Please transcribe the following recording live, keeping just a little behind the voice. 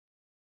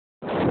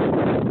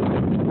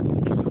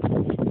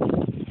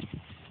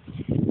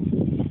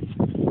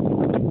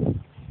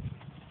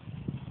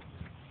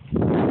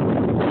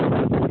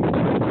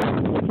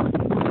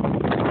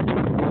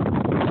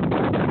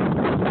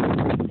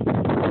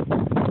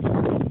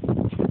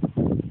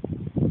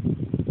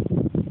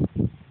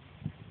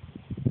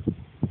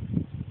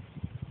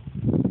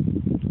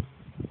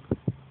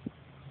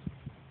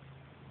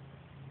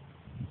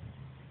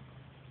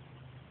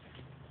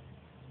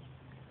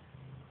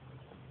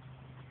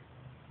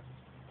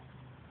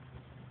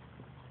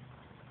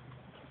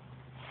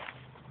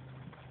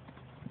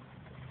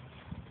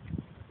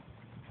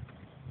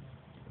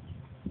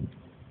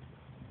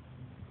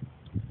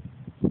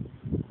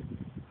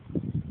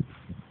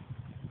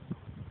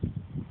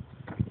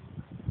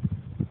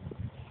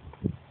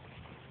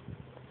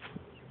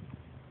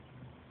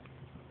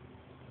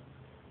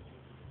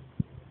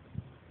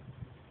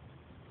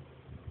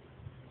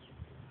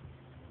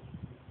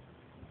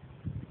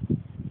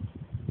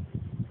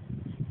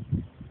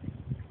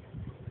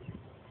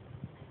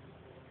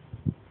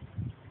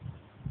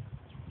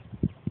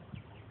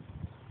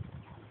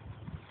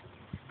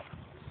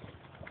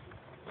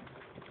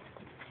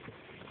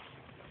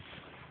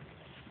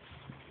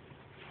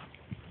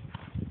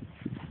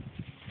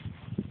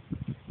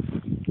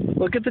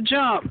Look at the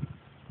jump.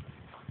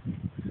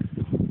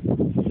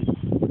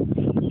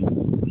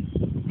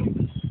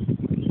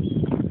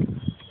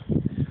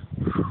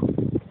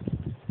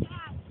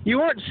 You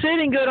weren't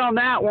sitting good on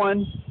that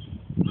one.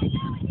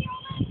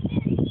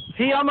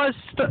 He almost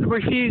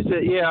refused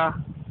it, yeah.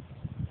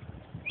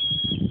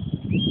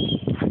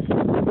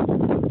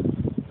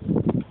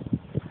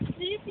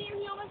 Did you see him?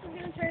 He almost was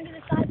going to turn to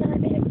the side, but I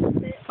made him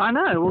jump it. I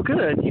know, well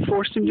good. You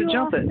forced him to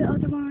jump it. The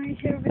other one right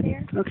here over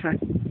there. Okay.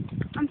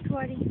 I'm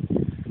sweaty.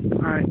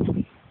 Alright.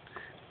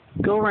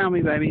 Go around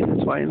me, baby,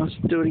 this way, and let's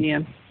do it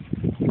again.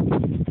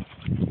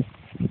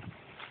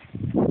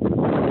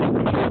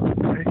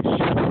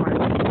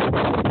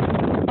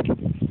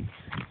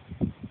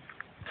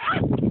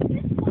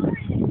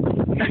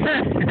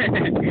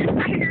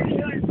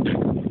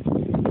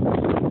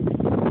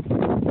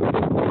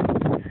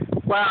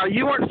 Wow,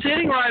 you weren't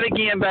sitting right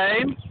again,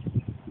 babe.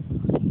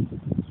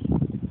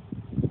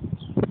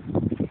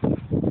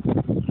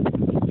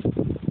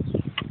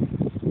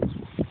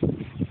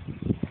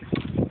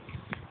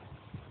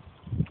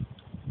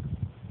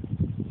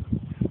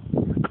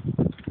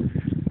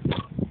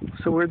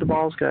 So where'd the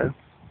balls go?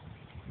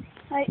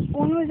 Like,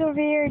 one was over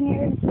here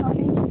near the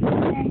pony, and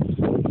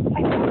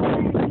I got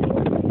one.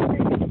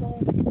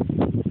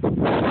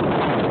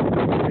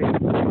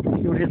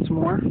 You want to hit some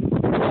more?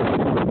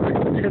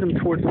 Let's hit them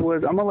towards the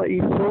woods. I'm going to let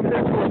you go over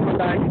there towards my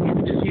back and you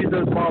can just use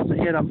those balls to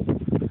hit them.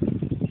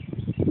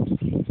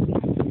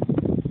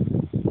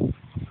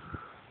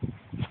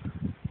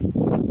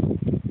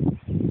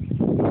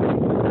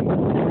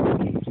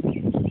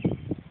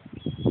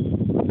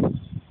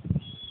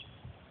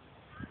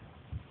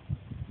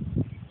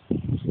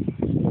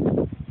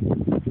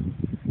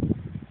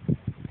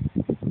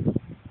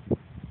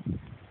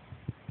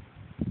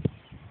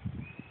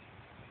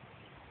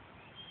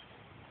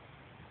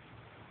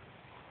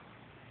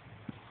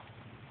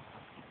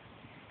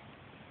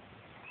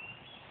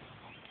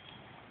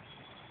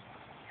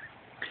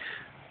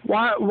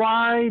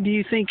 Why do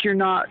you think you're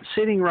not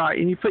sitting right?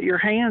 And you put your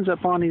hands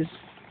up on his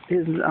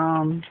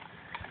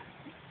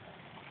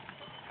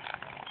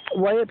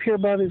way up here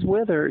above his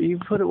wither. You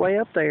put it way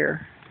up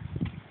there.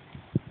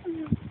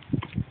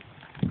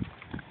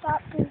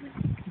 Stop moving.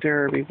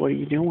 Derby, what are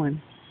you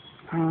doing?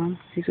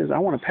 He says, I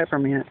want a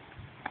peppermint.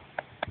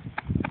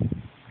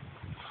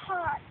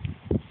 Hot.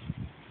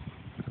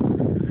 I'm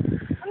just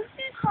going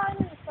to climb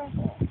in a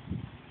circle.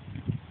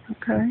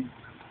 Okay.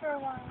 For a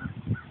while.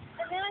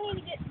 And then I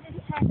need to get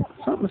this tack up.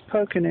 Something's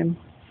poking him.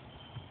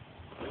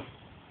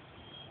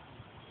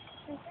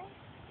 Okay.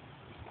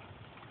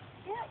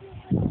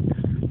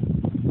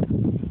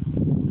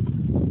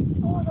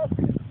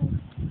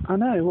 I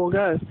know. We'll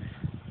go.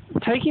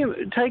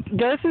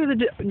 Go through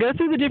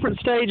the different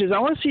stages. I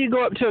want to see you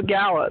go up to a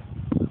gallop. I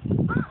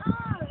don't know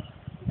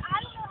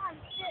how to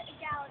sit a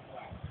gallop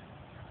yet.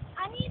 I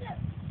need to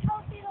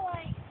help you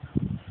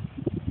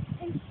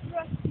to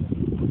instruct you.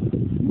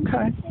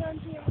 Okay.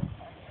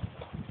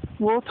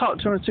 We'll talk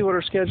to her and see what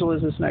her schedule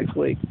is this next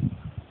week.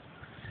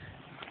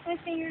 My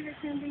fingers are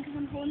cramping because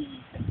I'm holding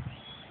them.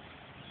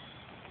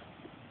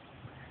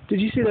 Did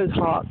you see those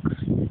hawks?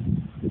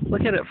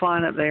 Look at it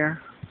flying up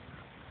there.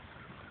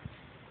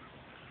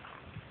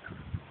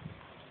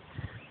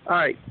 All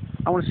right,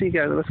 I want to see you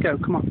go. Let's go.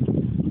 Come on.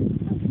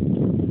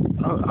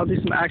 I'll do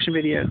some action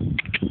video.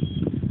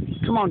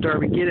 Come on,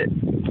 Derby, get it.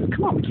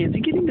 Come on, Mackenzie,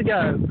 get him to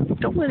go.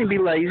 Don't let him be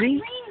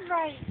lazy.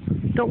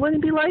 Don't let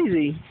him be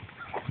lazy.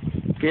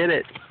 Get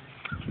it.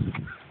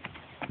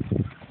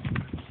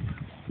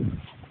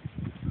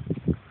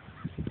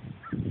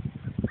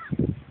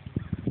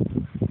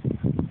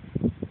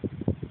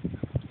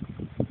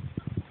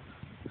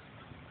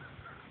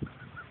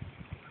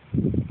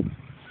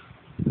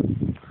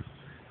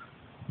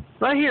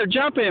 Right here,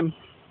 jump him.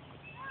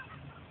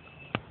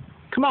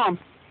 Come on.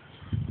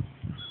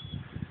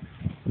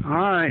 All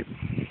right.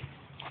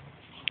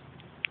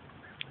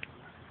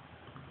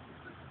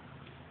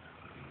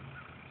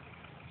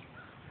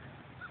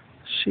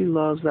 She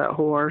loves that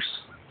horse.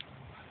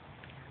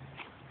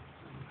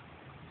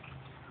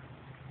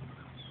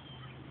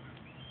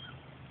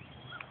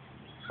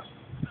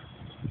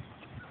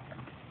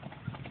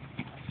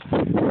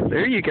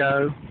 There you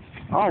go.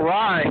 All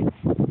right.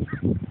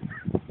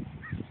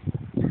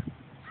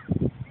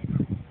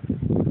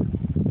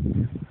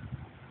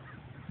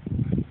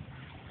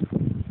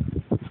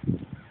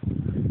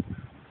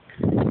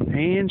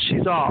 And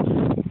she's off.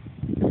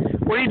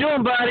 What are you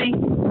doing, buddy?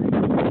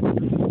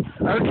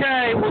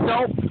 Okay, well,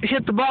 don't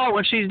hit the ball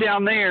when she's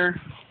down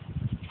there.